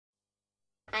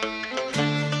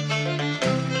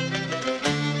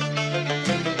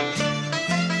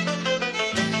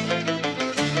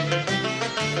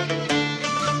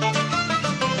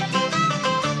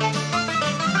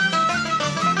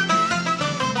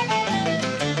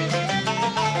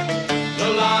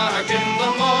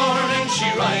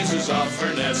Rises off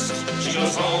her nest. She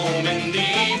goes home in the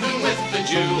evening with the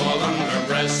dew all on her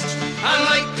breast. And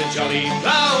like the jolly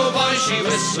ploughboy she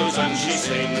whistles and she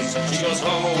sings. She goes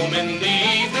home in the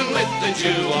evening with the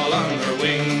dew all on her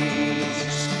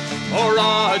wings. Oh,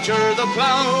 Roger the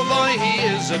ploughboy, he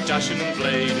is a dashing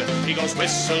blade. He goes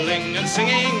whistling and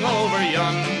singing over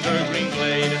yonder green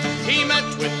glade. He met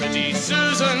with pretty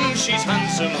Susan, she's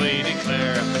handsome, they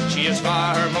declare. She is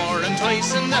far more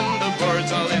enticing than the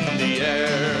birds all in the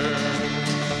air.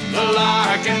 The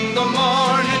lark in the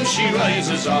morning, she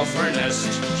rises off her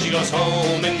nest. She goes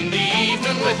home in the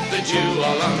evening with the dew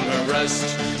all on her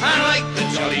breast. And like the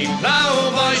jolly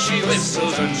ploughboy, she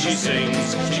whistles and she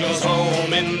sings. She goes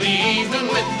home in the evening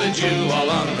with the dew all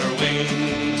on her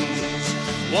wings.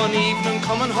 One evening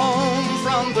coming home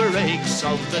from the rakes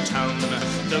of the town,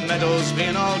 the meadows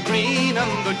being all green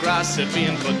and the grass it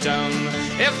being cut down.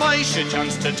 If I should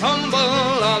chance to tumble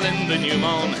all in the new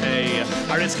mown hay,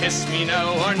 or it's kiss me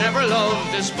now or never love,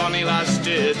 this bonny lass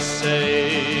did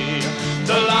say.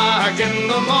 The lark in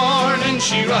the morning,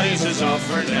 she rises off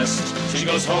her nest. She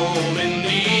goes home in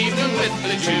the evening with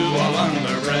the dew all on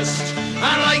her breast.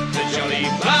 And like the jolly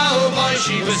ploughboy,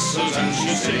 she whistles and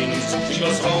she sings. She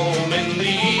goes home in the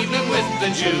evening with the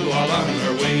dew all on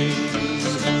her wings.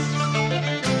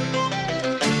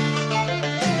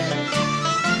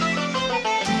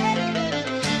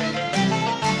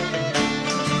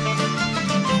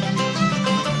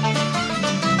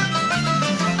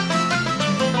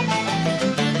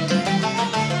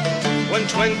 When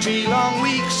 20 long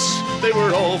weeks they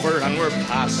were over and were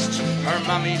past, her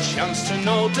mammy chanced to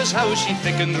notice how she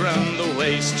thickened round the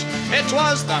waist. It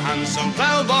was the handsome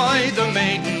ploughboy, the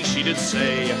maiden she did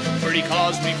say, for he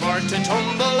caused me for to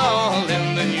tumble all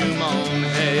in the new mown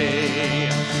hay.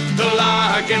 The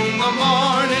lark in the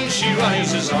morning, she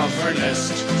rises off her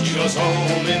nest. She goes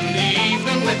home in the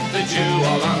evening with the dew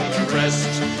all on her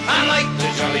breast. And like the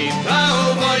jolly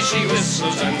ploughboy, she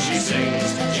whistles and she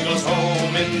sings. She goes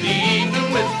home in the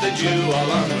evening with the dew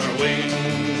all on her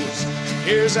wings.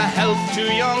 Here's a health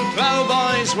to young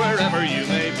ploughboys wherever you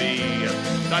may be,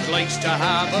 that likes to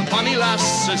have a bonny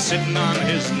lass a-sitting on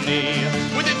his knee.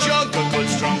 With a jug of good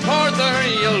strong porter,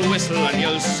 you'll whistle and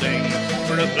you'll sing,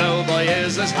 for a ploughboy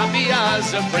is as happy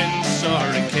as a prince or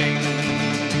a king.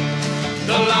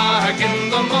 The lark in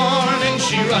the morning,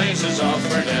 she rises off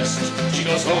her nest. She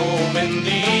goes home in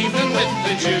the evening with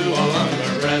the dew all on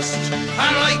her breast.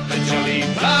 And like the jolly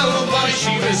ploughboy,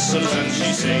 she whistles and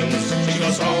she sings. She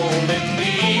goes home in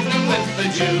the evening with the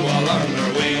dew all